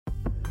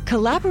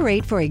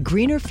Collaborate for a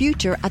greener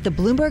future at the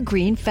Bloomberg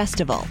Green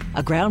Festival,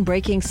 a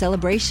groundbreaking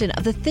celebration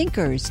of the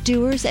thinkers,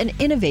 doers, and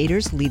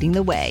innovators leading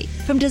the way.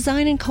 From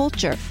design and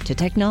culture to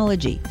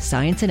technology,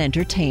 science, and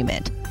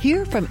entertainment.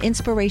 Hear from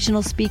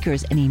inspirational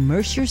speakers and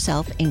immerse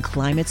yourself in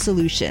climate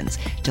solutions.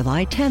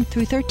 July 10th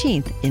through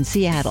 13th in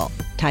Seattle.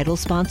 Title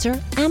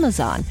sponsor,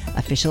 Amazon.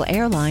 Official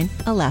airline,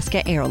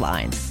 Alaska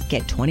Airlines.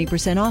 Get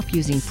 20% off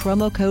using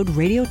promo code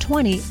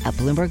radio20 at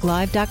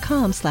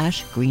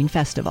BloombergLive.com/Green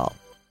Festival.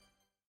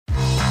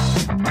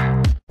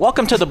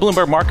 Welcome to the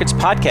Bloomberg Markets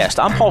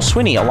Podcast. I'm Paul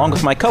Sweeney, along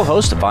with my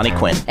co-host, Bonnie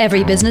Quinn.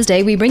 Every business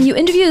day, we bring you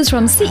interviews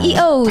from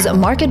CEOs,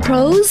 market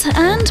pros,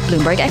 and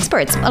Bloomberg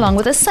experts, along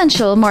with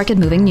essential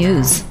market-moving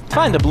news.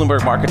 Find the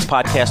Bloomberg Markets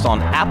Podcast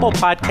on Apple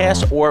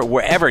Podcasts or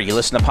wherever you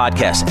listen to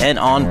podcasts and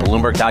on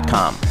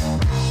Bloomberg.com.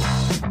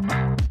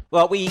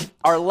 Well, we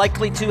are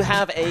likely to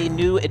have a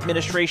new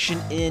administration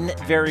in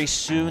very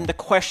soon. The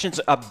questions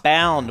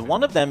abound.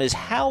 One of them is,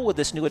 how will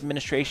this new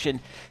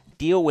administration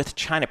deal with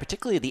China,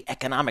 particularly the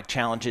economic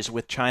challenges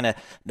with China?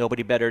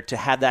 Nobody better to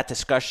have that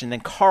discussion than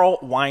Carl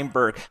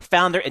Weinberg,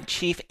 founder and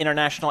chief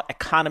international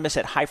economist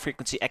at High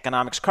Frequency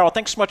Economics. Carl,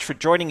 thanks so much for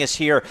joining us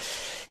here.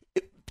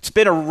 It's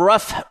been a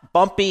rough,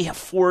 bumpy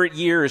 4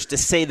 years, to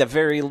say the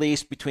very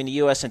least, between the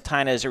U.S. and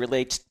China as it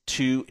relates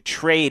to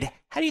trade.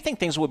 How do you think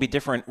things will be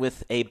different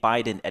with a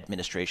Biden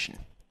administration?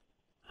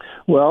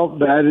 Well,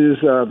 that is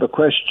the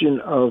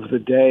question of the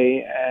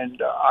day, and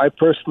I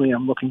personally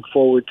am looking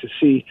forward to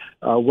see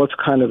what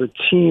kind of a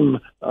team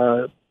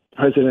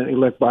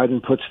President-elect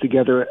Biden puts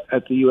together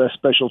at the U.S.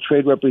 Special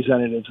Trade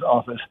Representative's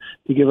office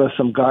to give us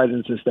some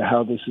guidance as to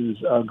how this is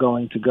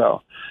going to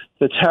go.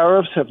 The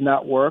tariffs have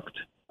not worked.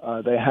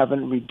 They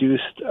haven't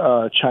reduced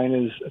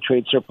China's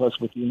trade surplus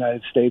with the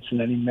United States in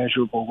any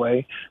measurable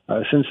way.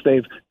 Since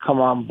they've come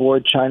on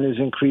board, China's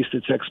increased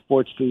its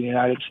exports to the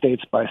United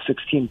States by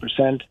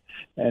 16%,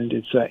 and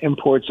its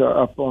imports are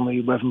up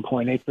only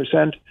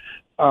 11.8%.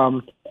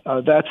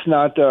 That's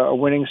not a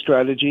winning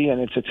strategy, and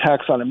it's a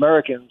tax on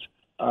Americans.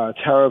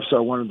 Tariffs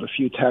are one of the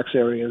few tax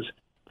areas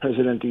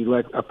President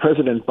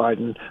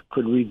Biden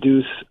could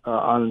reduce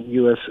on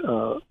U.S.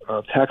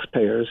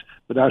 Taxpayers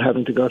without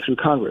having to go through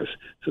Congress.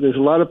 So there's a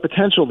lot of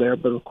potential there,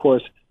 but of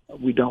course,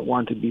 we don't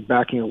want to be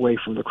backing away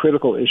from the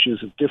critical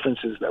issues of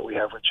differences that we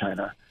have with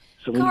China.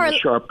 So we need a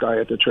sharp guy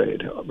at the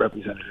trade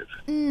representative.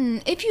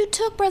 If you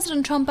took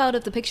President Trump out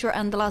of the picture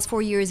and the last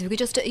 4 years, if you could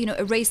just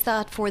erase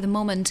that for the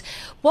moment,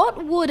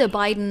 what would a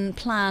Biden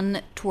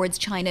plan towards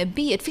China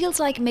be? It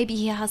feels like maybe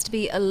he has to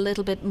be a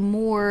little bit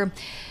more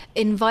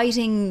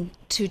inviting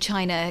to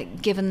China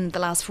given the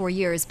last 4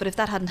 years. But if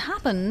that hadn't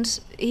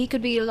happened, he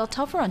could be a lot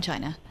tougher on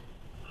China.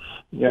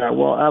 Yeah,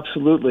 well,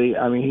 absolutely.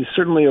 I mean, he's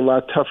certainly a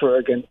lot tougher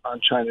again on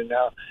China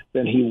now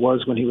than he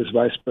was when he was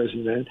vice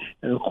president.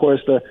 And of course,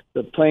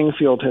 the playing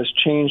field has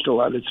changed a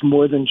lot. It's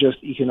more than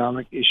just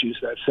economic issues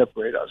that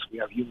separate us. We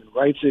have human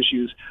rights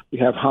issues. We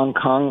have Hong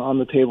Kong on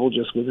the table.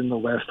 Just within the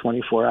last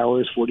 24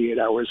 hours, 48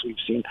 hours, we've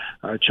seen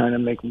China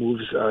make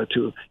moves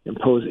to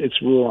impose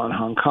its rule on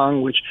Hong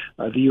Kong, which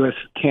the U.S.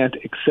 can't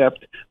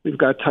accept. We've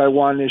got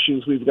Taiwan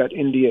issues. We've got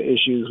India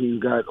issues. We've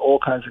got all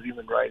kinds of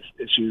human rights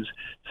issues.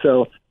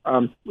 So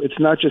it's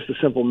not just a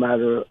simple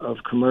matter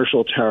of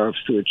commercial tariffs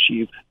to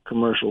achieve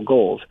commercial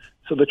goals.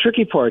 So the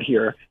tricky part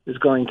here is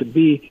going to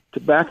be to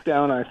back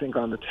down, I think,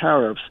 on the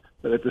tariffs,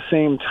 but at the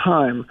same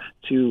time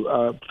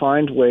to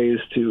find ways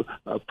to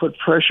put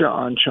pressure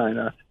on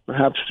China,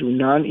 perhaps through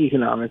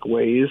non-economic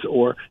ways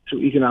or through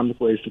economic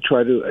ways, to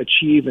try to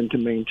achieve and to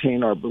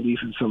maintain our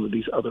belief in some of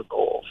these other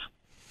goals.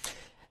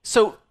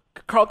 So,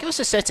 Carl, give us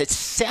a sense. It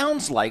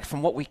sounds like,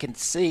 from what we can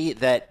see,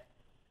 that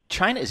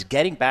China is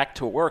getting back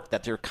to work,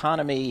 that their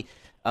economy,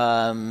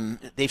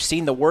 they've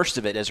seen the worst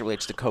of it as it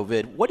relates to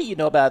COVID. What do you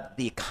know about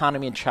the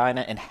economy in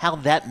China and how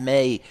that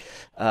may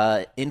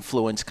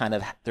influence kind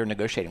of their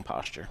negotiating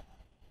posture?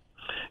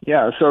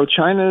 Yeah, so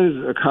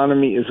China's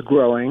economy is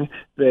growing.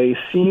 They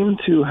seem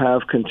to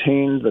have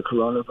contained the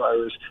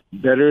coronavirus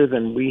better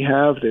than we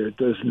have.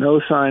 There's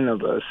no sign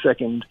of a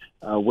second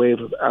wave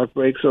of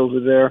outbreaks over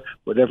there.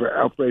 Whatever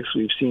outbreaks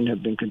we've seen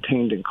have been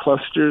contained in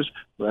clusters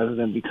rather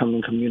than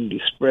becoming community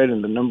spread,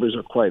 and the numbers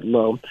are quite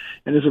low.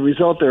 And as a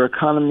result, their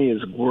economy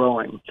is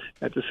growing.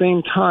 At the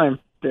same time,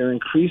 they're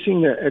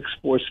increasing their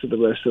exports to the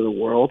rest of the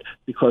world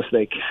because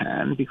they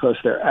can, because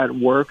they're at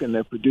work and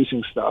they're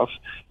producing stuff,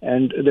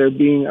 and they're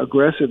being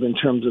aggressive in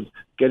terms of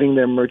getting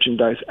their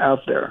merchandise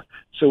out there.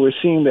 So we're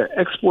seeing their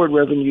export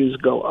revenues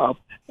go up,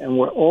 and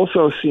we're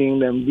also seeing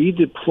them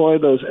redeploy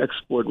those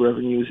export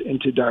revenues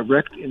into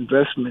direct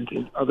investment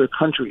in other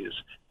countries,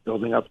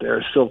 building up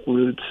their silk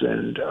routes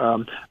and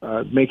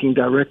making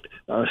direct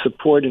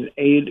support and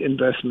aid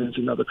investments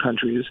in other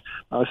countries,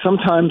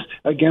 sometimes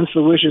against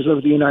the wishes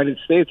of the United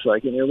States,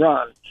 like in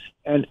Iran.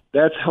 And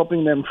that's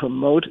helping them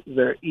promote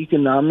their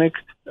economic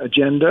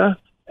agenda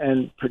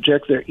and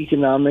project their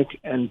economic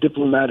and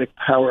diplomatic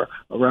power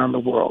around the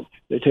world.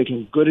 They're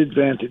taking good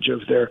advantage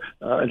of their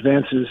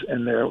advances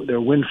and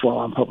their windfall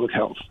on public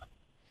health.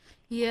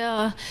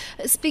 Yeah.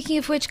 Speaking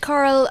of which,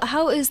 Carl,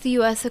 how is the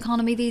US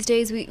economy these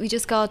days? We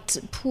just got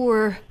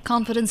poor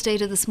confidence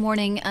data this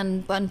morning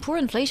and poor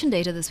inflation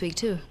data this week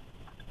too.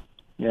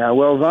 Yeah,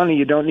 well, Vonnie,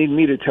 you don't need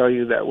me to tell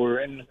you that we're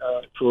in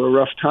for a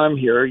rough time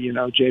here. You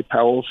know, Jay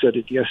Powell said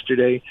it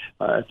yesterday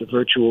at the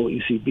virtual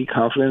ECB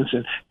conference,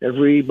 and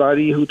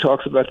everybody who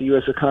talks about the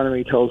U.S.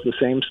 economy tells the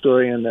same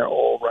story, and they're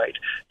all right.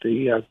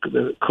 The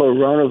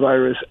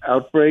coronavirus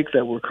outbreak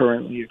that we're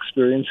currently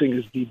experiencing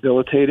is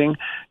debilitating.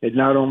 It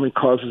not only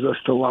causes us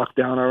to lock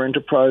down our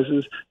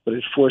enterprises, but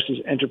it forces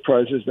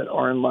enterprises that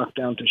are in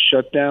lockdown to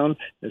shut down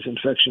as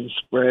infections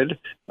spread.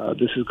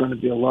 This is going to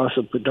be a loss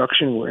of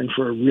production. We're in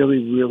for a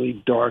really,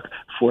 really dark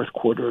fourth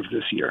quarter of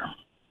this year.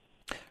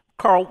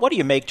 Carl, what do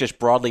you make, just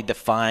broadly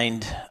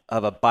defined,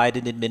 of a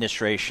Biden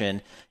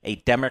administration, a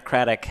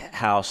Democratic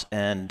House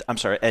and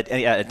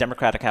a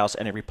Democratic House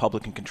and a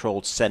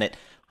Republican-controlled Senate?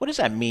 What does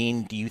that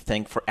mean, do you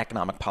think, for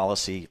economic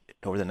policy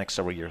over the next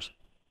several years?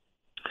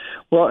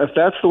 Well, if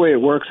that's the way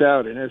it works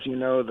out, and as you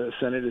know, the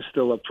Senate is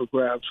still up for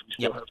grabs. We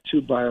still have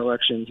 2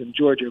 by-elections in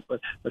Georgia,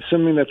 but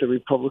assuming that the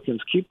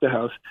Republicans keep the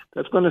House,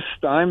 that's going to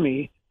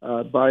stymie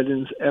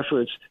Biden's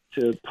efforts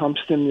to pump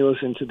stimulus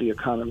into the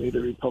economy. The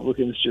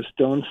Republicans just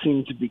don't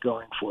seem to be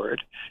going for it.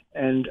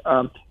 And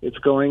it's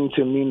going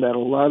to mean that a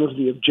lot of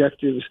the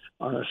objectives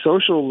on a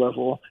social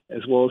level,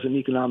 as well as an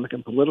economic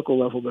and political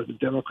level that the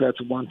Democrats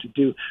want to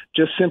do,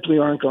 just simply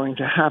aren't going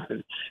to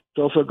happen. It's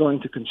also going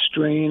to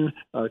constrain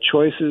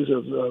choices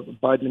of the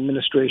Biden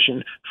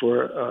administration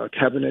for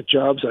cabinet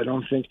jobs. I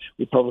don't think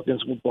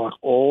Republicans will block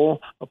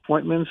all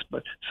appointments,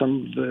 but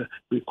some of the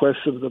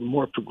requests of the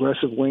more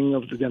progressive wing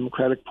of the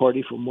Democratic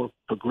Party for more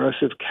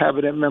progressive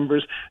cabinet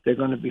members, they're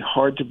going to be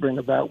hard to bring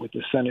about with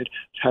the Senate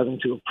having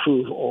to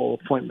approve all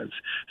appointments.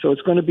 So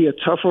it's going to be a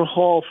tougher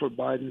haul for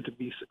Biden to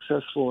be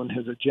successful in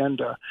his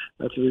agenda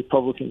that the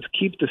Republicans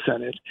keep the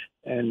Senate.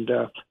 And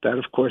that,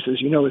 of course,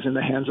 as you know, is in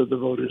the hands of the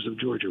voters of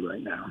Georgia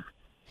right now.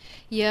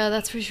 Yeah,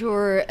 that's for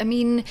sure. I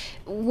mean,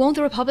 won't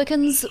the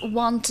Republicans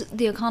want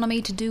the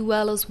economy to do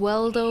well as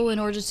well, though, in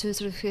order to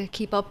sort of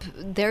keep up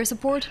their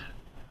support?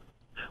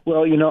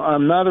 Well, you know,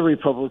 I'm not a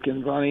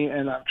Republican, Vonnie,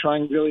 and I'm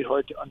trying really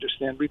hard to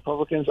understand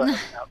Republicans. I have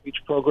an outreach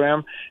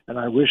program, and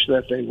I wish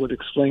that they would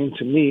explain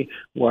to me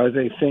why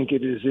they think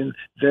it is in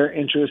their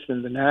interest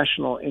and the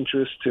national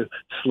interest to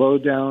slow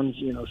down,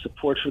 you know,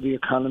 support for the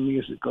economy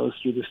as it goes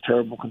through this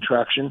terrible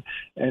contraction.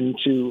 And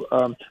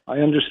I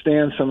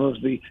understand some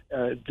of the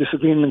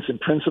disagreements in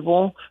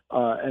principle,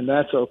 and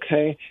that's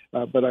okay,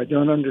 but I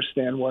don't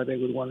understand why they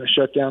would want to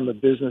shut down the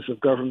business of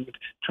government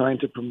trying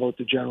to promote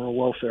the general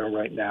welfare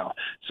right now.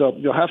 So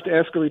you'll have to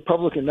ask a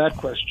Republican that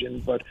question,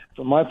 but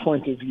from my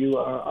point of view,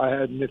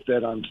 I admit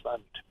that I'm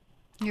stunned.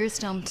 You're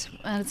stumped,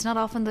 and it's not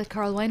often that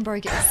Carl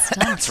Weinberg is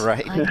stumped. That's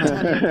right. I can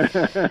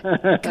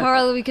tell you.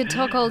 Carl, we could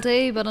talk all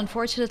day, but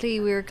unfortunately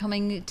we're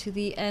coming to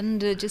the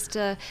end. Just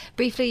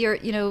briefly, your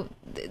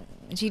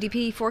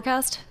GDP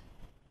forecast?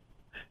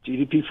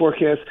 GDP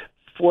forecast.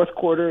 Fourth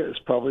quarter is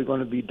probably going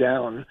to be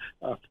down.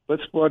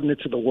 Let's broaden it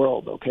to the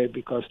world, okay?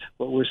 Because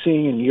what we're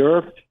seeing in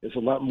Europe is a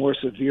lot more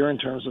severe in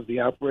terms of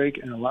the outbreak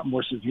and a lot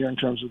more severe in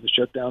terms of the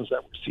shutdowns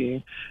that we're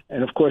seeing.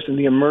 And, of course, in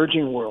the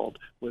emerging world,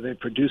 where they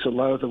produce a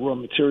lot of the raw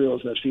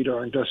materials that feed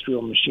our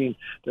industrial machine,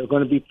 there are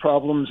going to be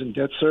problems in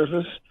debt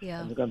service. Yeah.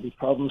 And there are going to be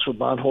problems for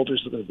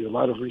bondholders. There's going to be a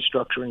lot of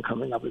restructuring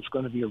coming up. It's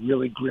going to be a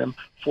really grim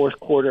fourth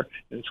quarter,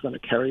 and it's going to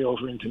carry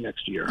over into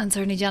next year. And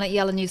certainly Janet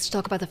Yellen used to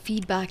talk about the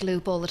feedback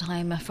loop all the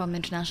time from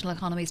international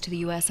economies to the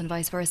US and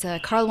vice versa.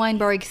 Carl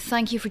Weinberg,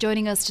 thank you for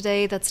joining us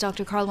today. That's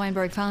Dr. Carl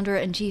Weinberg, founder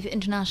and chief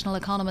international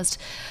economist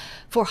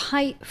for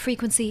High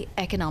Frequency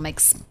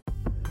Economics.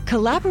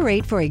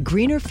 Collaborate for a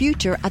greener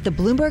future at the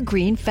Bloomberg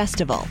Green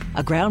Festival,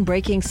 a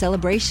groundbreaking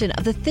celebration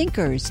of the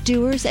thinkers,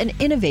 doers, and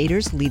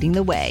innovators leading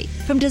the way.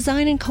 From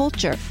design and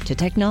culture to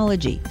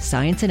technology,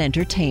 science, and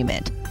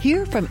entertainment.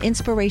 Hear from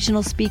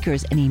inspirational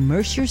speakers and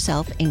immerse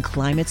yourself in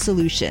climate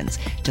solutions.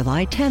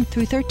 July 10th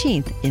through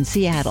 13th in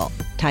Seattle.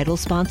 Title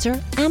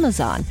sponsor,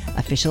 Amazon.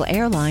 Official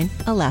airline,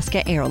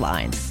 Alaska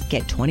Airlines.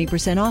 Get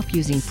 20% off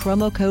using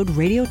promo code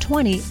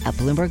Radio20 at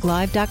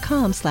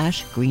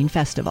BloombergLive.com/Green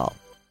Festival.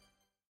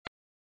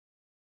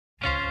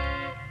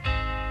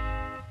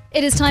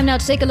 It is time now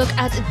to take a look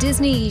at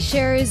Disney.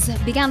 Shares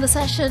began the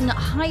session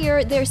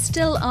higher. They're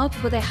still up,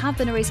 but they have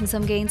been erasing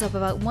some gains, up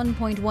about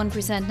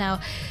 1.1% now.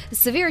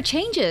 Severe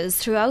changes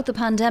throughout the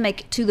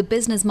pandemic to the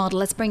business model.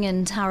 Let's bring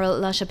in Tara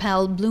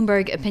LaChapelle,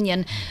 Bloomberg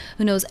Opinion,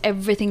 who knows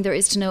everything there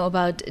is to know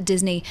about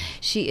Disney.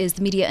 She is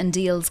the media and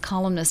deals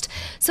columnist.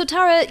 So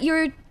Tara,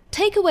 your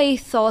takeaway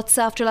thoughts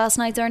after last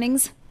night's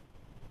earnings?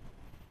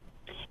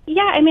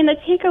 Yeah, I mean, the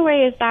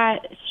takeaway is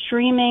that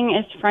streaming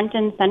is front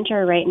and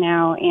center right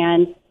now,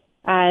 and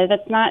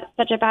that's not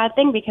such a bad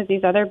thing because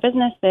these other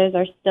businesses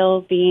are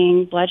still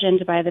being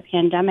bludgeoned by the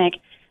pandemic.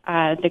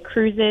 The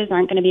cruises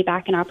aren't going to be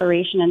back in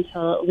operation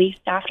until at least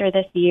after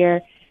this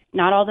year.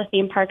 Not all the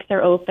theme parks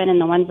are open,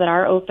 and the ones that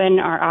are open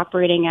are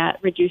operating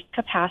at reduced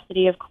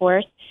capacity, of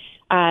course.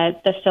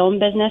 The film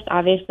business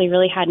obviously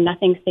really had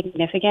nothing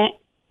significant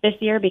this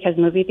year because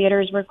movie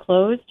theaters were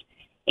closed.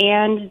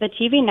 And the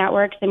TV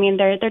networks, I mean,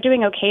 they're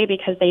doing okay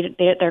because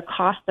their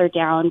costs are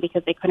down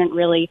because they couldn't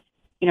really,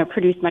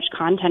 produce much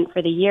content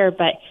for the year.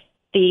 But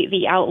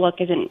the outlook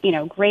isn't,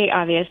 great,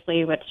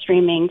 obviously, with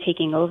streaming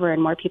taking over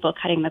and more people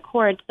cutting the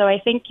cord. So I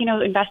think,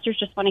 investors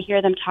just want to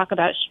hear them talk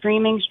about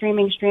streaming.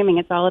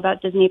 It's all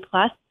about Disney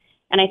Plus.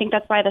 And I think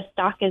that's why the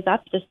stock is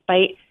up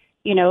despite,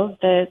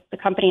 the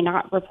company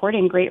not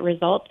reporting great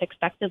results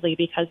expectedly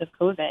because of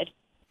COVID.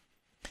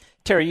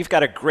 Terry, you've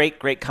got a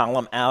great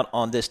column out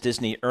on this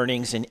Disney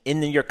earnings. And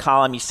in your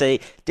column, you say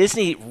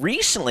Disney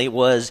recently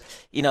was,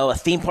 a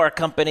theme park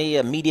company,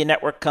 a media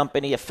network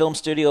company, a film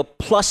studio,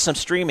 plus some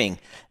streaming.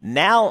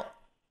 Now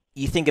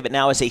you think of it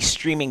now as a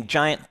streaming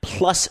giant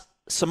plus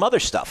some other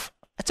stuff.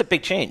 That's a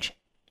big change.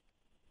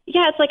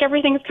 Yeah, it's like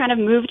everything's kind of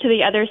moved to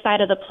the other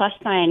side of the plus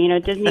sign.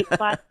 Disney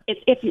Plus,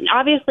 it's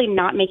obviously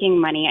not making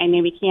money. I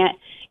mean, we can't,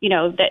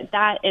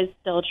 that is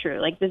still true.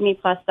 Like Disney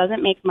Plus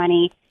doesn't make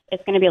money.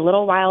 It's going to be a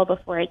little while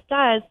before it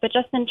does, but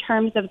just in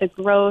terms of the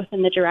growth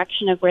and the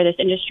direction of where this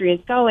industry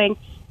is going,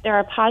 there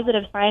are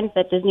positive signs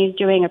that Disney's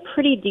doing a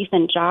pretty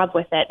decent job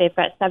with it. They've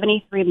got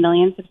 73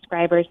 million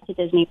subscribers to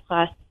Disney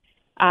Plus,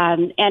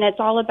 and it's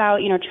all about,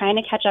 trying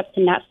to catch up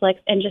to Netflix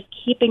and just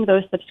keeping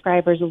those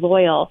subscribers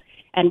loyal.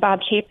 And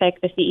Bob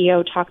Chapek, the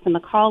CEO, talked on the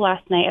call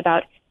last night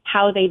about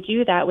how they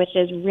do that, which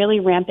is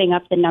really ramping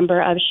up the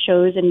number of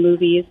shows and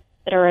movies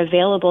that are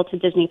available to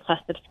Disney Plus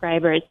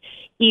subscribers,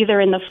 either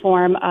in the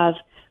form of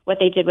what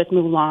they did with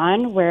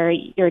Mulan, where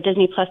you're a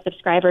Disney Plus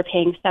subscriber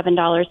paying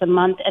 $7 a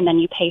month, and then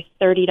you pay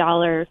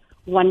 $30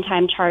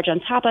 one-time charge on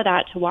top of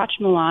that to watch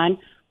Mulan,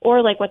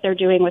 or like what they're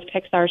doing with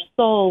Pixar's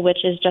Soul,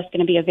 which is just going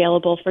to be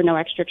available for no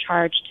extra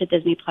charge to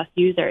Disney Plus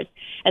users.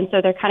 And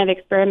so they're kind of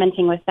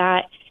experimenting with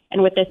that.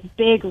 And with this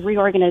big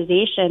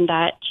reorganization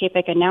that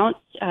Chapek announced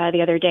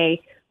the other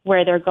day,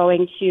 where they're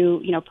going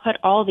to, put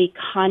all the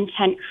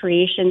content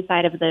creation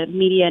side of the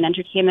media and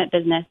entertainment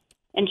business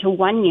into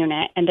one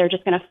unit, and they're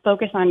just going to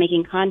focus on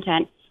making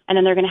content. And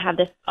then they're going to have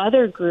this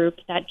other group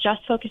that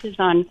just focuses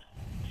on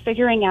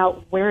figuring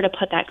out where to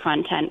put that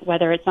content,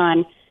 whether it's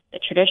on the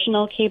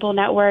traditional cable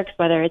networks,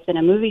 whether it's in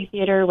a movie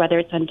theater, whether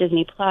it's on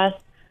Disney Plus,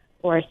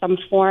 or some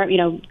form,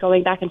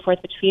 going back and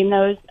forth between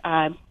those.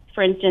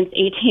 For instance,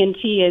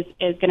 AT&T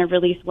is going to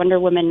release Wonder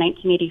Woman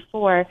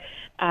 1984.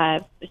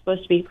 It's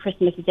supposed to be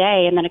Christmas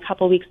Day, and then a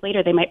couple weeks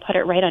later, they might put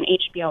it right on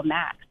HBO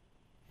Max.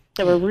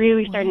 So we're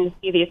really starting to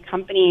see these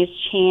companies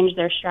change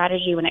their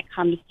strategy when it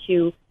comes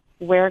to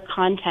where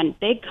content,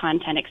 big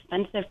content,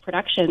 expensive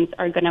productions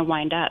are going to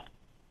wind up.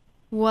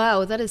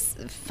 Wow, that is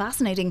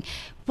fascinating.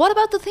 What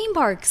about the theme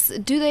parks?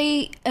 Do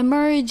they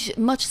emerge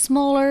much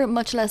smaller,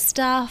 much less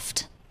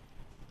staffed?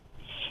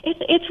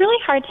 It's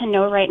really hard to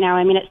know right now.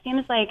 I mean, it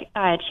seems like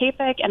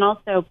Chapek and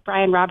also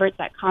Brian Roberts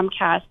at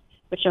Comcast,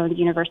 which owns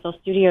Universal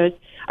Studios,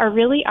 are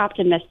really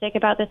optimistic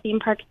about the theme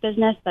parks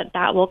business,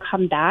 that will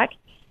come back.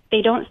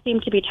 They don't seem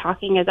to be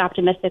talking as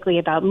optimistically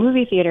about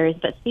movie theaters,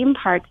 but theme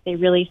parks, they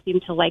really seem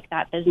to like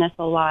that business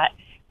a lot.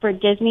 For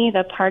Disney,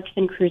 the Parks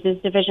and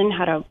Cruises division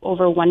had a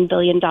over $1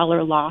 billion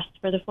loss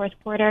for the fourth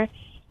quarter,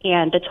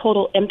 and the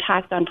total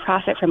impact on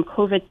profit from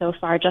COVID so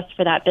far just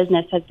for that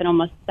business has been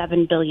almost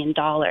 $7 billion.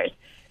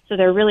 So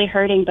they're really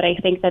hurting, but I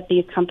think that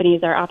these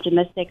companies are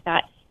optimistic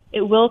that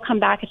it will come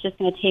back. It's just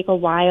going to take a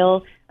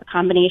while, a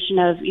combination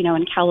of,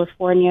 in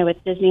California with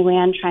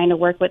Disneyland trying to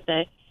work with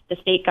the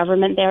state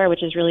government there,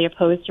 which is really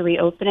opposed to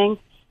reopening.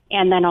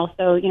 And then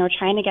also,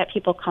 trying to get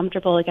people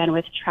comfortable again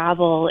with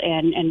travel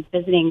and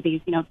visiting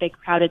these, big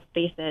crowded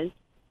spaces.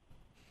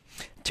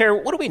 Terry,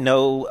 what do we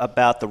know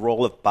about the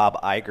role of Bob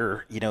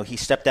Iger? He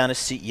stepped down as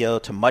CEO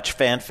to much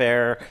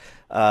fanfare,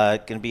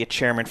 going to be a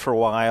chairman for a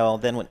while.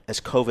 Then as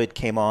COVID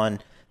came on,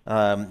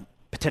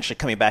 potentially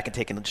coming back and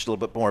taking just a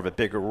little bit more of a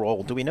bigger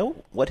role. Do we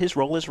know what his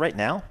role is right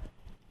now?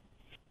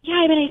 Yeah,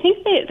 I mean, I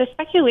think the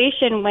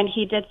speculation when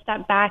he did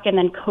step back and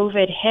then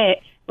COVID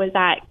hit was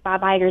that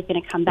Bob Iger is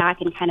going to come back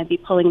and kind of be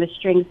pulling the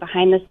strings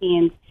behind the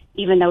scenes,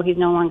 even though he's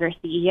no longer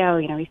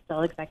CEO. He's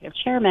still executive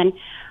chairman.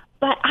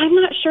 But I'm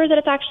not sure that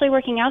it's actually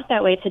working out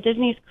that way. To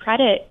Disney's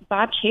credit,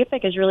 Bob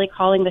Chapek is really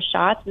calling the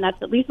shots, and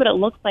that's at least what it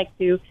looks like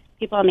to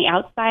people on the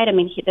outside. I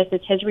mean, this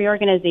is his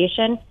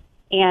reorganization.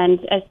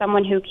 And as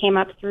someone who came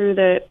up through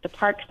the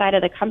park side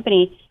of the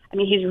company, I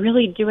mean, he's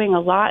really doing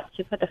a lot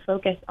to put the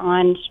focus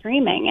on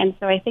streaming. And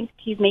so I think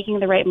he's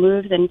making the right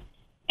moves, and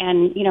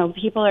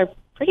people are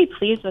pretty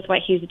pleased with what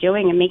he's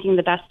doing and making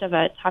the best of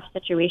a tough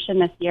situation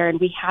this year. And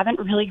we haven't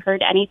really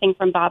heard anything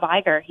from Bob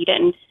Iger. He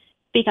didn't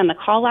speak on the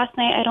call last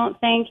night, I don't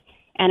think.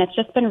 And it's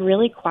just been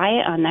really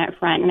quiet on that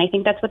front. And I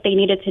think that's what they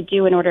needed to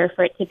do in order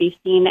for it to be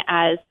seen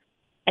as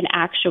an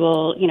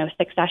actual,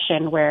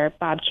 succession where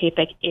Bob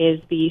Chapek is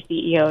the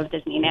CEO of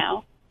Disney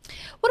now.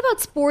 What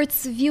about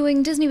sports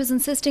viewing? Disney was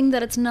insisting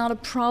that it's not a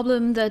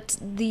problem, that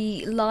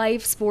the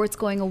live sports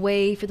going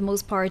away for the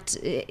most part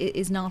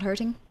is not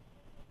hurting.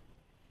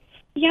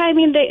 Yeah, I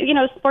mean,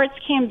 sports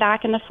came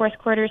back in the fourth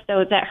quarter,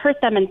 so that hurt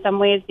them in some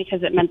ways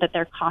because it meant that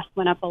their costs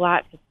went up a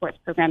lot because sports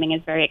programming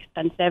is very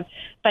expensive.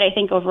 But I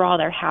think overall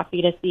they're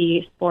happy to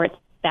see sports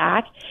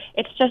back.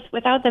 It's just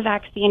without the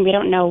vaccine, we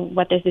don't know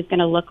what this is going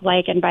to look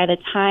like. And by the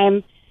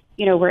time,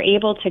 we're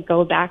able to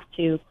go back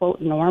to,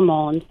 quote,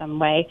 normal in some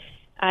way,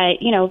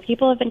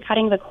 people have been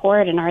cutting the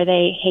cord, and are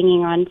they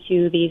hanging on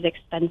to these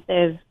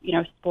expensive,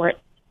 sports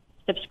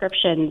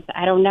subscriptions?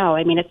 I don't know.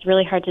 I mean, it's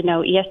really hard to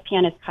know.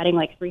 ESPN is cutting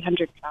like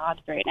 300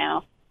 jobs right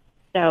now.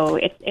 So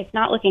it's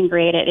not looking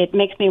great. It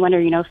makes me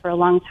wonder, for a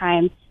long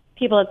time,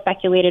 people have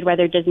speculated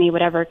whether Disney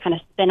would ever kind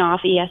of spin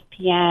off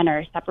ESPN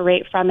or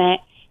separate from it.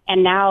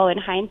 And now in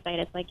hindsight,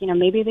 it's like,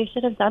 maybe they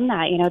should have done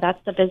that.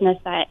 That's the business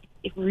that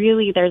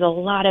there's a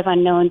lot of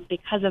unknowns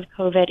because of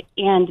COVID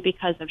and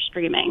because of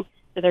streaming.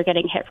 So they're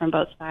getting hit from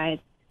both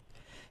sides.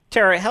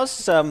 Tara,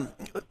 how's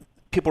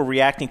people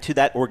reacting to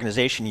that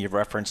organization you've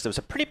referenced? There was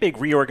a pretty big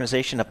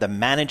reorganization of the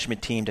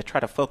management team to try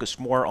to focus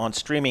more on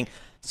streaming.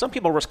 Some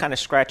people were kind of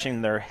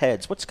scratching their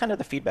heads. What's kind of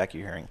the feedback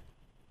you're hearing?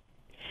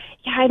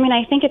 Yeah, I mean,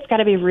 I think it's got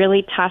to be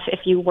really tough if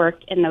you work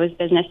in those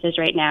businesses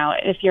right now.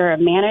 If you're a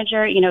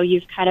manager,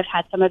 you've kind of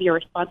had some of your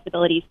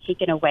responsibilities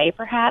taken away,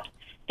 perhaps,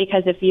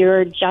 because if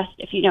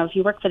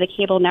you work for the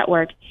cable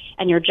network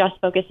and you're just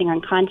focusing on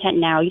content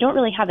now, you don't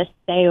really have a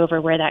say over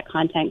where that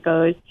content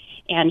goes.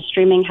 And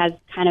streaming has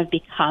kind of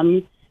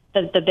become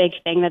the big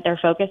thing that they're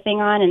focusing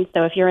on. And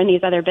so if you're in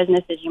these other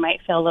businesses, you might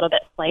feel a little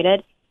bit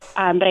slighted.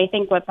 But I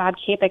think what Bob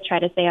Chapek tried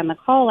to say on the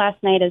call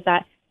last night is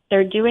that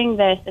they're doing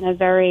this in a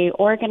very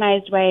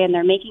organized way, and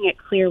they're making it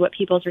clear what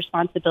people's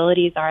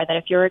responsibilities are, that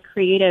if you're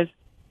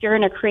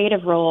in a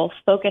creative role,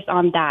 focus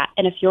on that.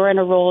 And if you're in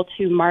a role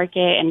to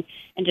market and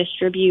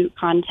distribute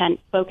content,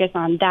 focus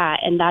on that.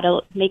 And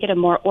that'll make it a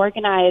more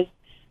organized,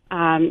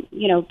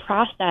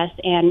 process,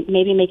 and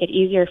maybe make it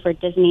easier for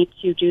Disney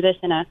to do this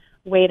in a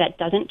way that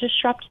doesn't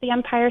disrupt the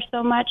empire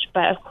so much.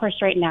 But of course,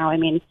 right now, I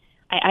mean,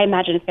 I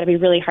imagine it's going to be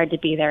really hard to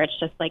be there. It's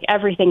just like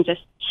everything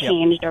just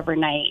changed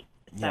overnight.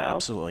 So. Yeah,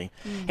 absolutely.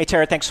 Hey,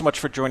 Tara, thanks so much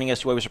for joining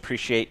us. We always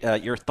appreciate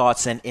your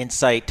thoughts and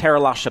insight. Tara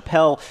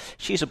LaChapelle,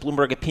 she's a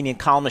Bloomberg opinion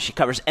columnist. She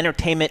covers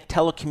entertainment,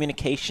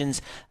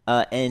 telecommunications,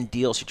 and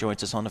deals. She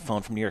joins us on the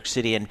phone from New York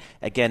City. And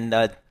again,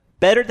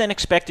 better than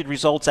expected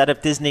results out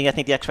of Disney. I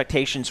think the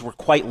expectations were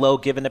quite low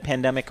given the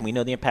pandemic, and we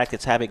know the impact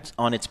it's having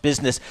on its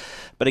business.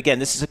 But again,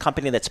 this is a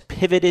company that's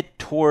pivoted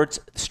towards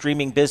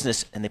streaming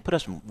business, and they put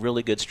up some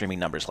really good streaming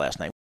numbers last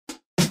night.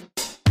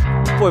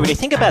 Boy, when you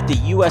think about the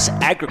U.S.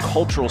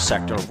 agricultural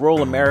sector,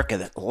 rural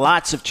America,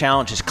 lots of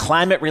challenges,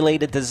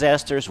 climate-related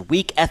disasters,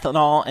 weak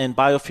ethanol and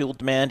biofuel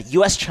demand,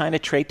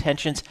 U.S.-China trade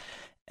tensions,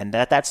 and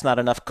that's not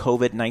enough.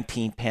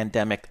 COVID-19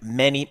 pandemic,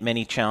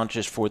 many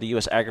challenges for the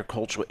U.S.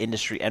 agricultural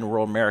industry and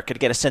rural America. To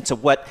get a sense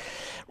of what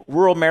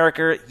rural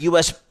America,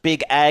 U.S.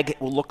 big ag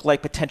will look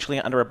like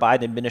potentially under a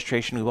Biden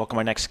administration, we welcome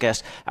our next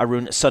guest,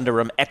 Arun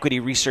Sundaram, equity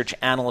research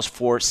analyst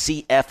for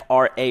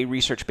CFRA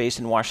Research based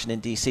in Washington,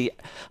 D.C.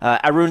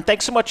 Arun,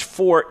 thanks so much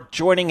for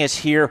joining us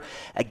here.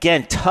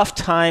 Again, tough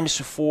times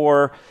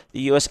for the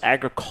U.S.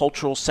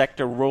 agricultural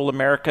sector, rural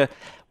America.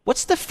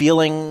 What's the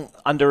feeling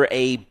under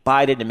a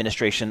Biden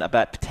administration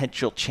about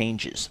potential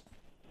changes?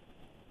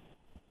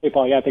 Hey,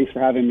 Paul. Yeah, thanks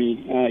for having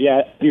me.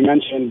 As you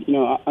mentioned,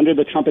 under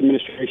the Trump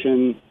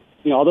administration,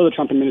 although the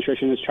Trump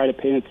administration has tried to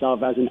paint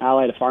itself as an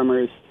ally to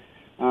farmers,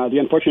 the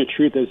unfortunate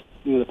truth is,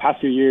 the past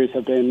few years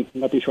have been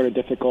nothing short of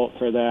difficult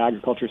for the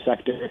agriculture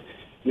sector.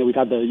 We've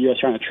had the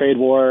U.S.-China trade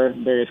war,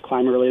 various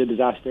climate-related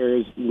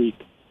disasters, weak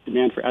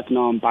demand for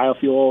ethanol and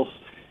biofuels,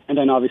 and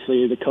then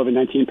obviously the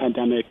COVID-19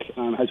 pandemic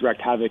has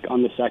wreaked havoc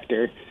on the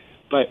sector.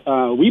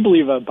 But we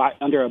believe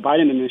under a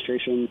Biden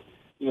administration,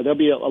 there'll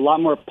be a lot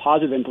more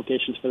positive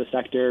implications for the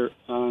sector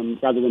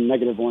rather than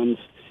negative ones.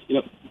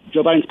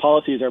 Joe Biden's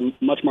policies are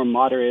much more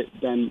moderate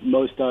than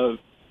most of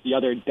the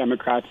other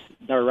Democrats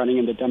that are running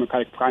in the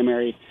Democratic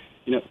primary.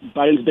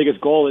 Biden's biggest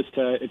goal is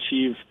to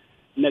achieve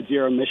net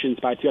zero emissions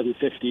by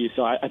 2050.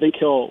 So I think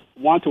he'll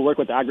want to work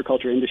with the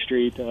agriculture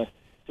industry to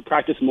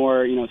practice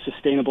more,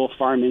 sustainable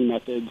farming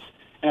methods.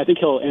 And I think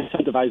he'll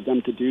incentivize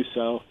them to do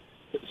so.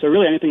 So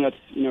really anything that's,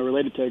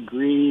 related to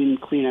green,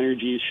 clean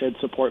energy should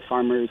support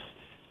farmers,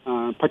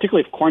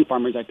 particularly corn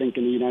farmers, I think,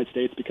 in the United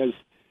States, because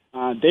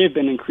they've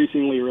been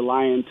increasingly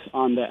reliant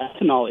on the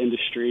ethanol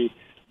industry.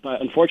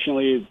 But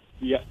unfortunately,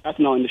 the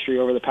ethanol industry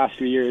over the past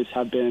few years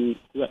the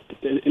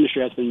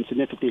industry has been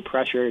significantly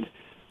pressured.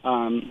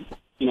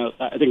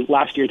 I think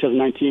last year,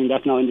 2019, the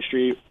ethanol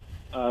industry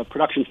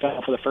production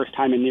fell for the first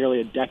time in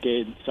nearly a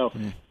decade. So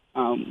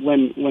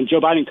when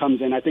Joe Biden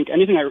comes in, I think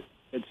anything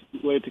that's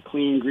related to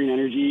clean, green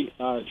energy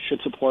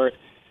should support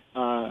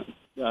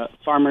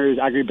farmers,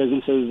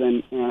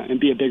 agribusinesses, and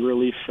be a big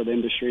relief for the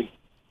industry.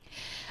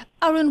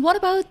 Arun, what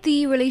about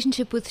the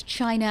relationship with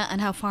China and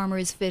how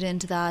farmers fit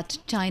into that?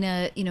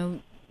 China,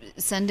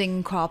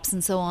 sending crops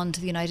and so on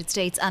to the United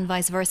States and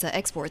vice versa,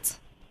 exports.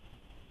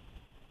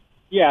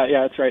 Yeah,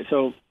 that's right.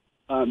 So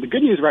the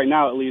good news right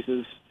now, at least,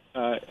 is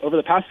over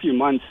the past few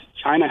months,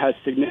 China has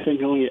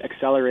significantly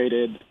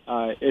accelerated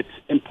its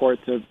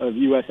imports of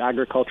U.S.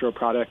 agricultural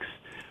products.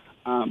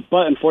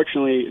 But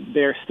unfortunately,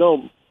 they're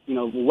still,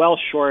 well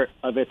short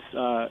of its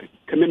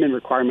commitment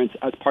requirements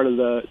as part of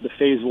the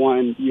Phase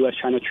 1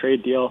 U.S.-China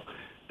trade deal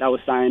that was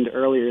signed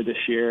earlier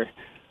this year.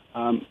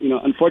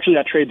 Unfortunately,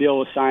 that trade deal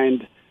was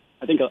signed,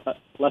 I think,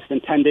 less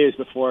than 10 days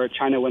before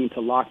China went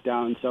into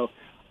lockdown. So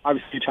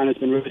obviously, China's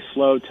been really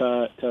slow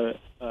to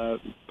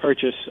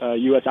purchase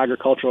U.S.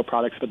 agricultural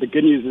products. But the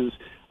good news is,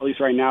 at least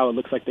right now, it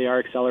looks like they are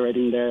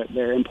accelerating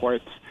their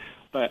imports.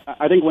 But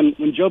I think when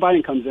Joe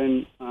Biden comes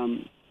in,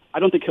 I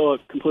don't think he'll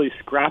completely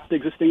scrap the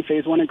existing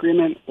Phase 1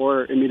 agreement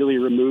or immediately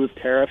remove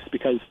tariffs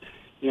because,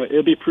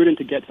 it'll be prudent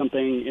to get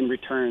something in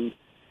return.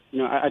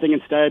 I think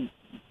instead,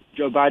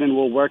 Joe Biden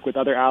will work with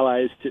other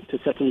allies to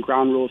set some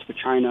ground rules for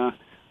China,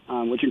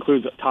 which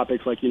includes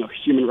topics like,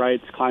 human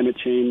rights, climate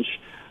change,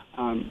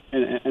 and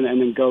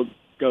then go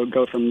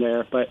from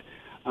there. But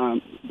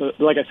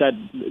like I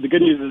said, the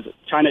good news is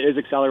China is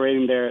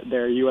accelerating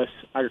their U.S.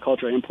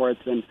 agricultural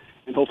imports, and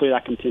hopefully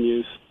that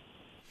continues.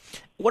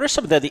 What are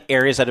some of the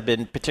areas that have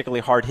been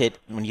particularly hard hit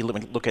when you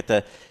look at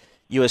the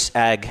U.S.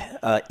 ag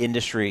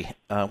industry?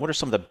 What are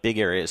some of the big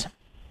areas?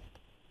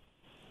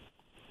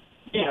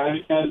 Yeah,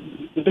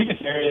 the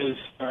biggest areas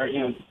are,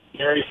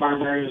 dairy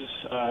farmers,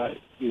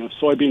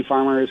 soybean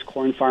farmers,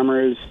 corn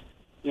farmers.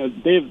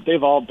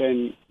 They've all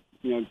been,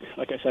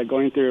 like I said,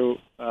 going through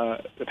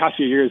the past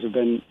few years have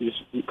been just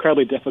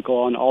incredibly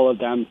difficult on all of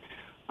them.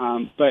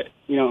 But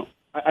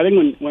I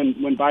think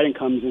when Biden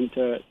comes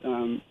into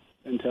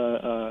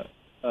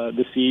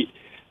the seat,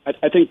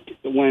 I think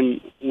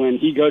when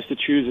he goes to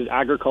choose his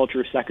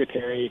agriculture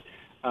secretary,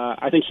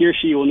 I think he or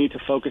she will need to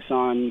focus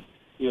on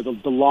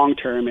the long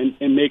term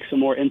and make some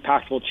more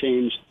impactful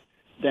change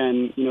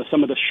than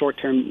some of the short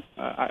term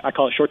I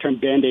call it short term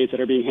band-aids that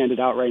are being handed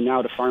out right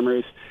now to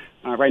farmers.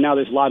 Right now,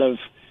 there's a lot of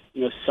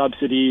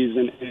subsidies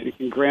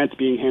and grants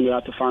being handed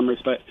out to farmers,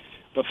 but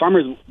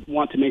farmers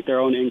want to make their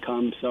own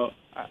income. So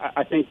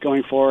I think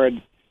going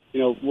forward,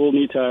 we'll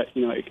need to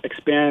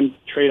expand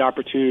trade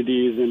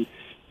opportunities and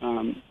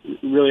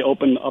really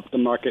open up the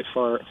market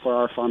for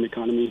our farm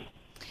economy.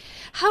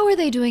 How are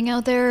they doing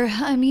out there?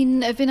 I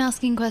mean, I've been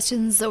asking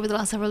questions over the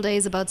last several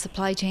days about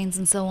supply chains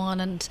and so on.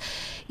 And,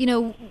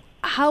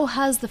 how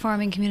has the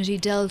farming community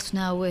dealt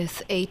now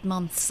with 8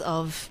 months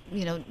of,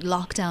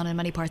 lockdown in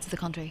many parts of the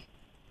country?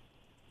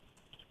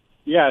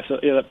 Yeah, so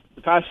the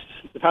past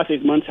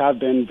 8 months have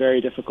been very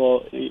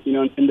difficult.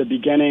 In the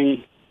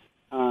beginning,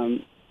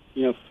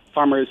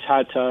 farmers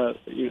had to,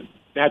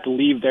 they had to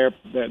leave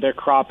their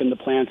crop in the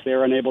plants. They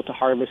were unable to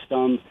harvest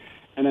them.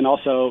 And then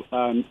also,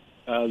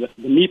 the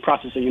meat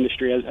processing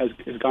industry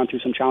has gone through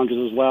some challenges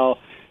as well.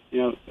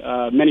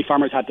 Many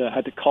farmers had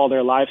to call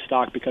their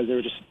livestock because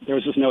there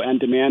was just no end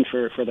demand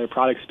for their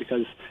products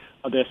because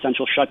of the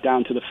essential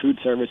shutdown to the food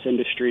service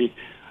industry.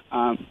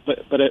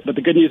 But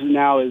the good news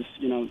now is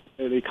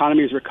the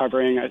economy is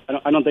recovering.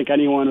 I don't think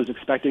anyone was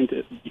expecting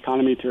the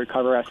economy to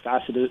recover as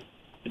fast as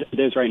it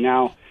is right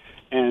now,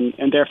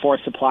 and therefore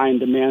supply and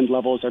demand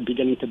levels are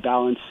beginning to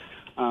balance,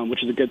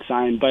 which is a good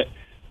sign. But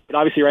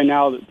obviously, right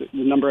now, the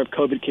number of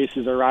COVID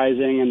cases are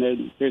rising,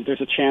 and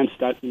there's a chance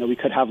that we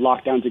could have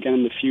lockdowns again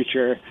in the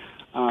future,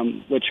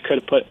 which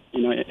could put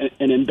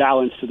an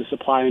imbalance to the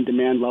supply and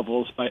demand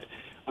levels. But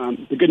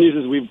the good news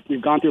is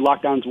we've gone through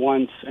lockdowns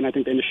once, and I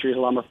think the industry is a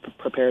lot more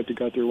prepared to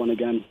go through one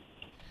again.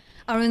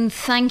 Arun,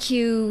 thank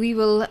you. We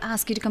will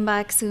ask you to come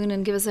back soon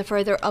and give us a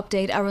further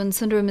update. Arun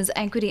Sundaram is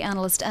equity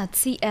analyst at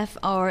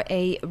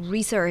CFRA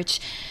Research,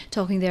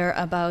 talking there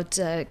about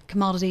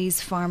commodities,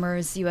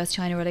 farmers,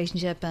 US-China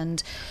relationship,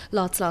 and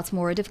lots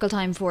more. A difficult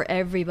time for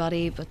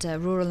everybody, but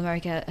rural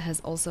America has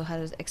also had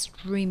it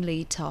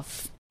extremely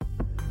tough.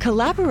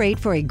 Collaborate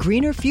for a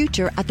greener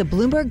future at the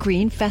Bloomberg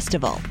Green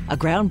Festival, a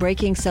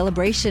groundbreaking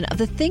celebration of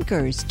the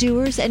thinkers,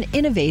 doers, and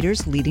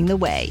innovators leading the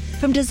way.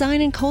 From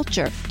design and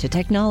culture to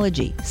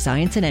technology,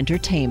 science, and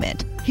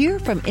entertainment. Hear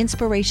from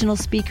inspirational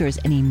speakers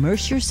and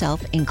immerse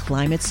yourself in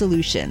climate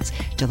solutions.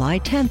 July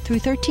 10th through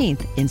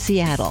 13th in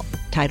Seattle.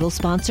 Title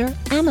sponsor,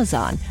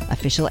 Amazon.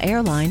 Official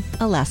airline,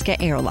 Alaska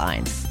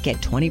Airlines. Get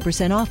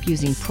 20% off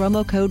using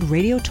promo code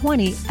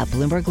radio20 at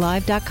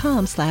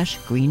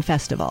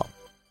bloomberglive.com/greenfestival.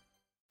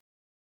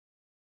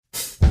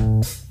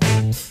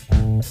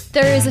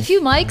 There is a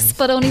few mics,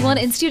 but only one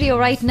in studio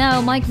right now.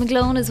 Mike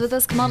McGlone is with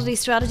us, commodity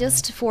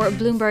strategist for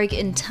Bloomberg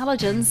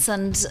Intelligence.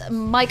 And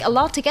Mike, a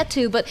lot to get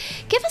to, but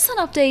give us an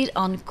update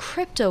on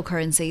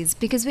cryptocurrencies,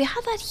 because we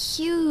had that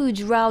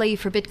huge rally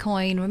for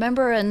Bitcoin,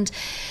 remember? And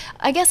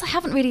I guess I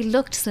haven't really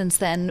looked since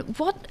then.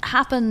 What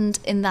happened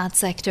in that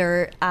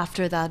sector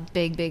after that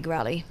big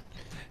rally?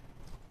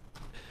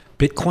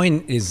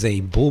 Bitcoin is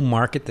a bull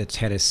market that's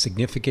had a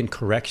significant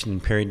correction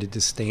and period of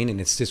disdain, and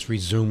it's just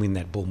resuming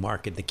that bull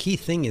market. The key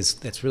thing is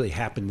that's really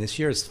happened this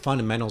year is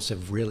fundamentals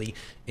have really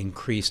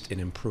increased and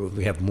improved.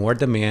 We have more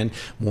demand,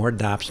 more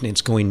adoption.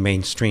 It's going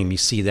mainstream. You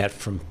see that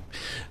from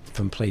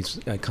companies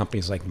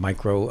like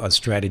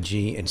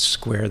MicroStrategy and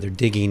Square. They're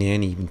digging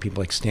in. Even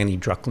people like Stanley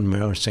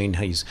Druckenmiller are saying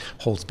how he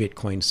holds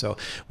Bitcoin. So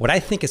what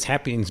I think is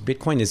happening in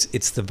Bitcoin is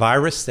it's the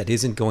virus that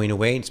isn't going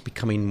away. It's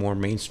becoming more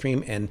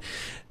mainstream. And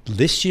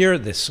this year,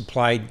 the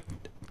supply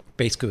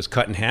basically was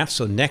cut in half.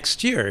 So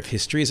next year, if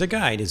history is a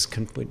guide,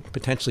 could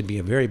potentially be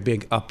a very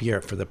big up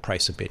year for the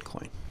price of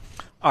Bitcoin.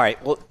 All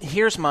right. Well,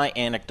 here's my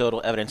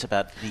anecdotal evidence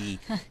about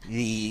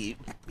the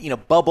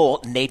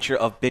bubble nature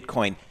of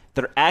Bitcoin.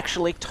 They're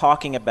actually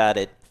talking about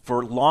it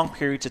for long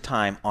periods of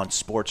time on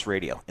sports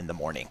radio in the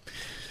morning.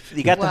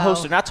 You got the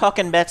host. They're not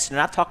talking Mets. They're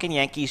not talking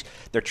Yankees.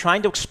 They're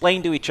trying to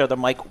explain to each other,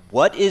 Mike,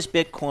 what is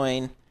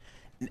Bitcoin?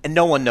 And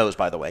no one knows,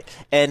 by the way.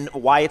 And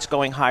why it's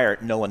going higher,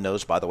 no one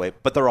knows, by the way.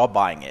 But they're all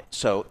buying it.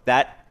 So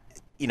that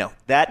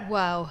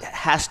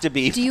has to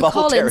be Do you bubble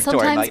call in territory,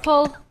 sometimes, Mike.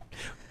 Paul?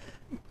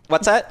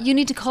 What's that? You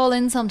need to call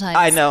in sometimes.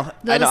 I know.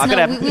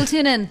 We'll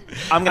tune in.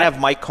 I'm going to have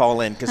Mike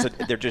call in because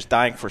they're just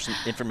dying for some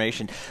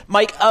information.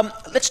 Mike,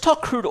 let's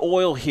talk crude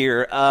oil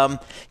here.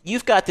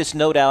 You've got this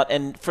note out,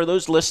 and for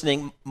those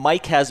listening,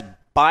 Mike has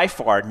by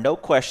far, no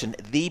question,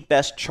 the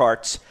best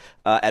charts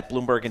at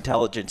Bloomberg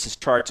Intelligence. His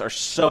charts are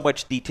so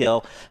much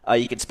detail.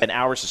 You can spend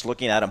hours just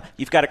looking at them.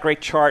 You've got a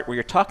great chart where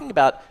you're talking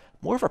about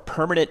more of a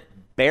permanent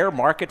bear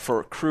market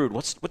for crude.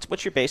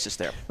 What's your basis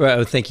there?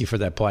 Well, thank you for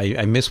that, Paul.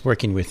 I miss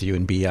working with you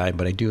in BI,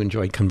 but I do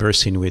enjoy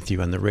conversing with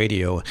you on the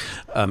radio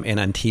and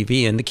on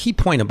TV. And the key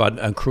point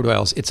about crude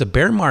oils, it's a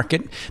bear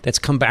market that's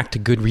come back to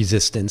good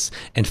resistance,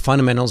 and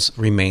fundamentals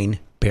remain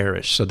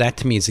bearish. So that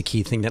to me is the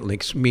key thing that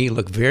makes me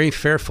look very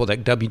fearful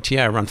that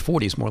WTI around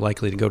 40 is more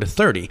likely to go to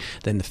 30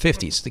 than the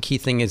 50s. The key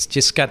thing is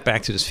just got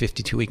back to this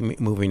 52-week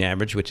moving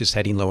average, which is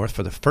heading lower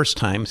for the first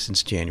time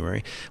since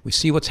January. We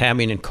see what's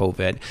happening in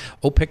COVID.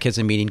 OPEC has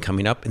a meeting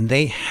coming up, and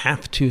they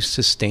have to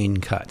sustain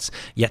cuts,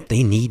 yet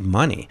they need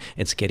money.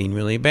 It's getting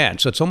really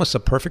bad. So it's almost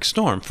a perfect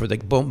storm for the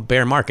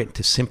bear market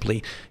to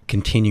simply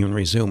continue and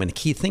resume. And the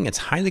key thing, it's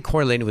highly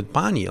correlated with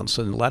bond yields.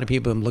 So a lot of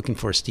people are looking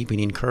for a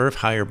steepening curve,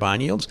 higher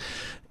bond yields.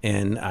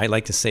 And I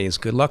like to say is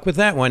good luck with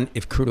that one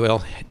if crude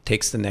oil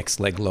takes the next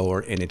leg lower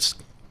and it's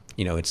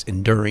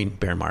enduring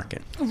bear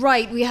market.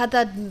 Right. We had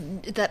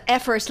that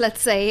effort,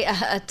 let's say,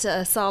 at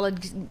a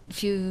solid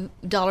few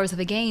dollars of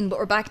a gain, but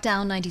we're back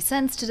down 90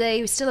 cents today.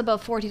 We're still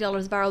above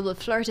 $40 a barrel, but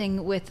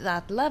flirting with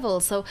that level.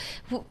 So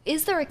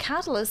is there a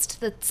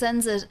catalyst that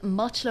sends it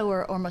much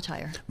lower or much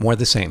higher? More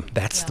the same.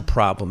 That's the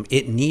problem.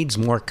 It needs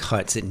more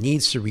cuts. It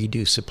needs to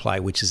reduce supply,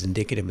 which is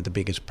indicative of the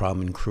biggest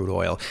problem in crude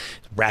oil.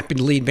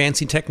 Rapidly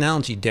advancing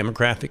technology,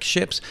 demographic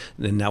shifts,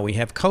 and now we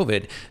have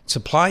COVID.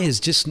 Supply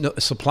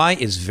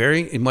is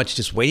very much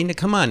just waiting to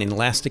come on.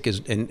 Elastic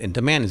and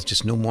demand is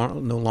just no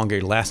longer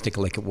elastic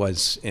like it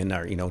was in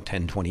our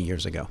 10, 20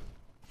 years ago.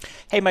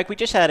 Hey, Mike, we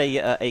just had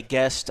a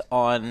guest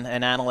on,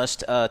 an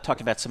analyst,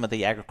 talking about some of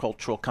the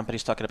agricultural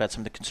companies, talking about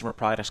some of the consumer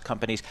products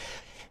companies.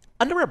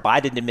 Under a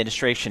Biden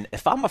administration,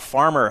 if I'm a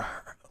farmer,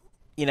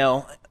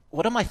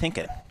 what am I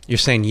thinking? You're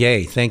saying,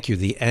 yay, thank you.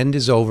 The end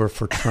is over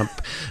for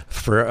Trump,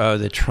 for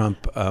the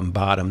Trump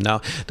bottom.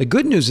 Now, the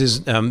good news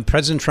is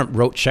President Trump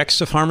wrote checks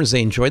to farmers.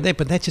 They enjoyed that,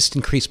 but that just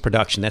increased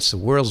production. That's the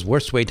world's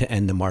worst way to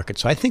end the market.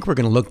 So I think we're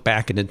going to look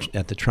back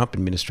at the Trump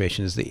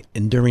administration as the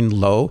enduring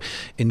low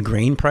in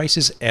grain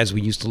prices, as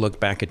we used to look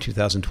back at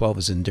 2012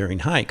 as enduring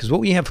high. Because what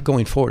we have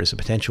going forward is a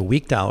potential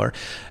weak dollar,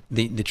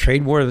 the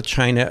trade war with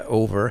China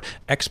over,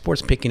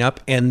 exports picking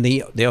up, and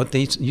they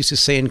used to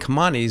say in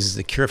commodities,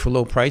 the cure for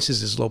low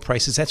prices is low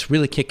prices. That's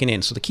really kicking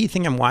in. So the key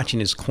thing I'm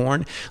watching is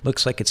corn.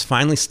 Looks like it's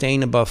finally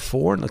staying above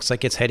 4. Looks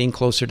like it's heading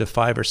closer to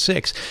 5 or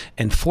 6.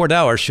 And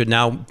 $4 should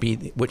now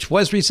be, which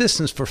was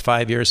resistance for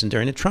 5 years and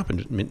during the Trump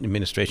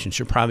administration,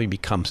 should probably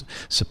become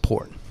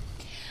support.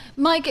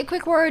 Mike, a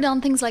quick word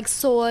on things like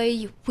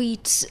soy,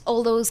 wheat,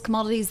 all those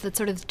commodities that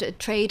sort of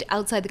trade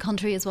outside the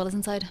country as well as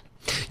inside.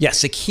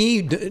 Yes, a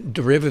key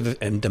derivative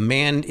and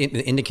demand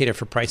indicator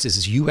for prices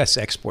is U.S.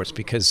 exports,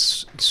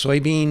 because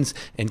soybeans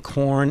and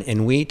corn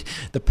and wheat,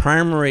 the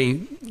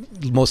primary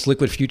most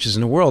liquid futures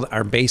in the world,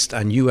 are based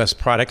on U.S.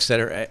 products that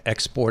are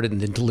exported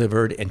and then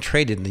delivered and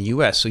traded in the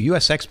U.S. So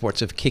U.S.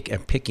 exports are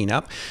picking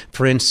up.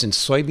 For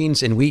instance,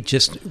 soybeans and wheat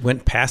just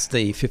went past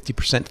the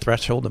 50%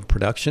 threshold of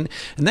production,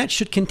 and that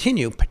should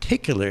continue,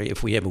 particularly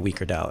if we have a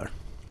weaker dollar.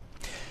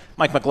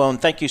 Mike McGlone,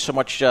 thank you so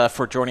much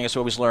for joining us. We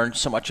always learn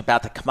so much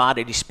about the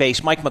commodity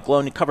space. Mike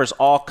McGlone covers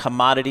all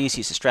commodities.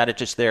 He's a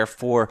strategist there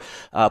for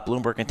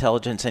Bloomberg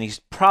Intelligence, and he's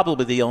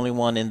probably the only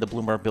one in the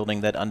Bloomberg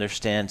building that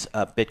understands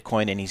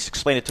Bitcoin, and he's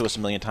explained it to us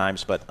a million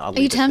times, but I'll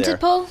leave it there. Are you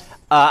tempted, Paul?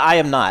 I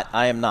am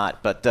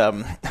not. But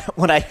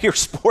when I hear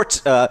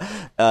sports,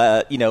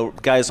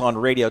 guys on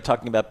radio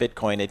talking about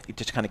Bitcoin, it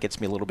just kind of gets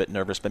me a little bit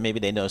nervous. But maybe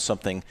they know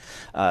something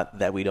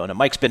that we don't know.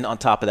 Mike's been on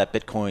top of that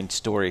Bitcoin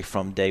story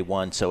from day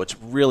one, so it's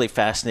really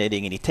fascinating.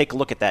 And you take a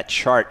look at that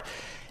chart,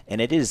 and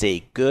it is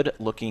a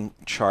good-looking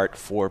chart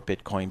for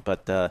Bitcoin.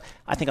 But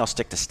I think I'll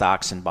stick to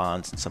stocks and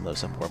bonds and some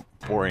of those more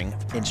boring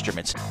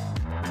instruments.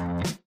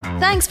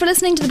 Thanks for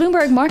listening to the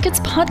Bloomberg Markets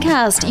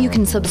podcast. You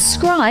can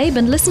subscribe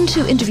and listen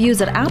to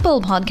interviews at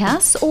Apple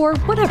Podcasts or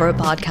whatever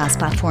podcast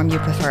platform you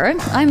prefer.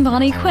 I'm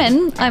Vonnie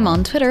Quinn. I'm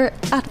on Twitter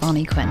at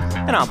Vonnie Quinn.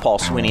 And I'm Paul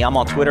Sweeney. I'm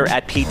on Twitter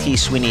at PT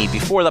Sweeney.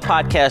 Before the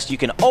podcast, you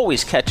can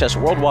always catch us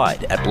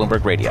worldwide at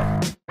Bloomberg Radio.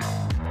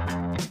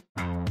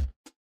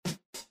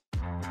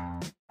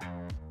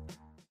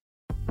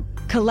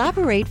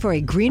 Collaborate for a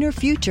greener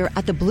future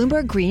at the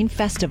Bloomberg Green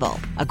Festival,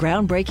 a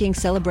groundbreaking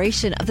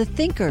celebration of the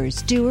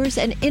thinkers, doers,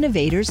 and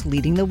innovators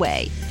leading the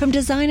way. From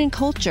design and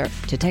culture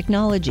to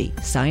technology,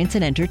 science,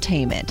 and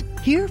entertainment.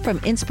 Hear from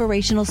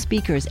inspirational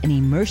speakers and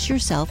immerse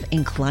yourself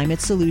in climate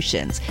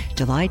solutions.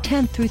 July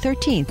 10th through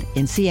 13th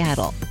in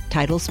Seattle.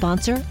 Title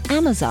sponsor,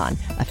 Amazon.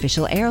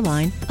 Official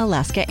airline,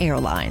 Alaska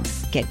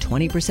Airlines. Get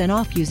 20%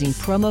 off using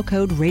promo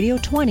code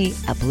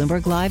radio20 at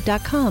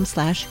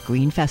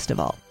BloombergLive.com/Green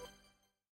Festival.